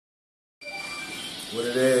What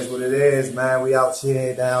it is, man. We out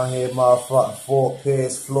here, down here, motherfucking Fort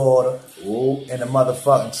Pierce, Florida. Ooh. In the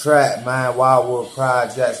motherfucking trap, man. Wildwood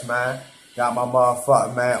Projects, man. Got my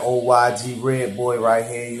motherfucking, man, OYG RedBoi right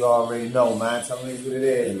here. You already know, man. Tell me what it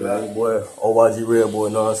is, hey, man. Boy, OYG RedBoi,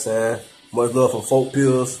 you know what I'm saying? Much love from Fort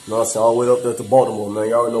Pierce, you know what I'm saying? All the way up there to Baltimore, man.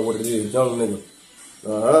 Y'all already know what it is. Young nigga.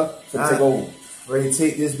 Finna take over. Ready to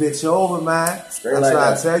take this bitch over, man. Straight I'm like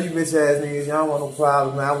trying that. to tell you bitch ass niggas, y'all don't want no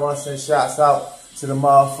problem, man. I want to send shots out to the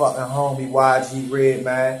motherfucking homie YG Red,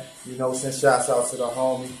 man. You know, send shots out to the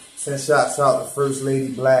homie. Send shots out to First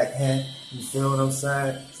Lady Black Hen. You feel what I'm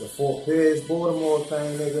saying? It's a Fort Pierce, Baltimore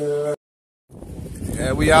thing, nigga.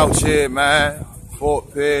 Yeah, we out here, man.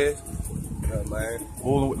 Fort Pierce. Yeah, man.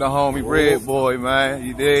 Fooling with the homie RedBoi, man.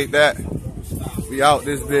 You dig that? We out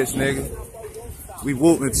this bitch, nigga. We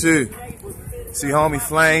whooping too. See homie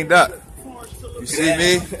flamed up. You see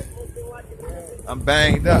me? I'm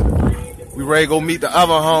banged up. We ready to go meet the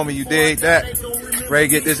other homie, you dig that? Ready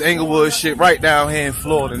to get this Inglewood shit right down here in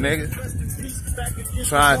Florida, nigga.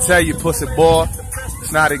 Trying to tell you, pussy boy,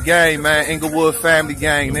 it's not a game, man. Inglewood family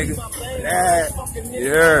gang, nigga. Yeah.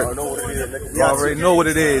 You already know what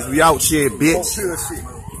it is. We out here, bitch.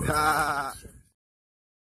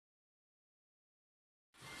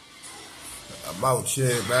 I'm out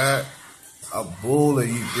here, man. A buller,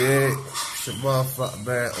 you dig? It's your motherfucking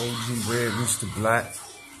man, OG RedRooster Black.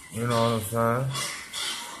 You know what I'm saying?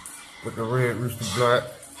 With the RedRooster Black.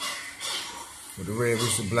 With the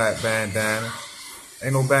RedRooster Black bandana.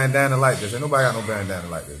 Ain't no bandana like this. Ain't nobody got no bandana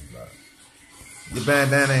like this, block. Your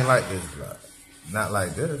bandana ain't like this, block. Not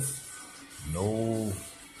like this. No.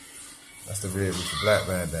 That's the RedRooster Black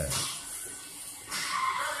bandana.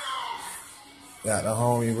 Got the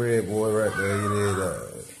homie RedBoi right there. You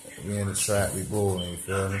did, we in the trap, we bowling, you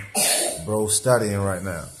feel me? Bro studying right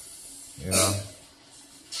now. You know?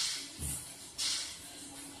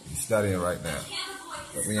 We studying right now.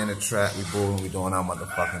 But we in the trap, we bowling, we doing our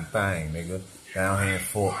motherfucking thing, nigga. Down here in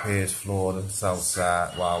Fort Pierce, Florida, South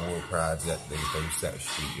Side, Wildwood Project, nigga, 37th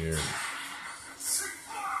Street area.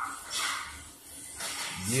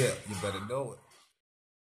 Yeah, you better know it.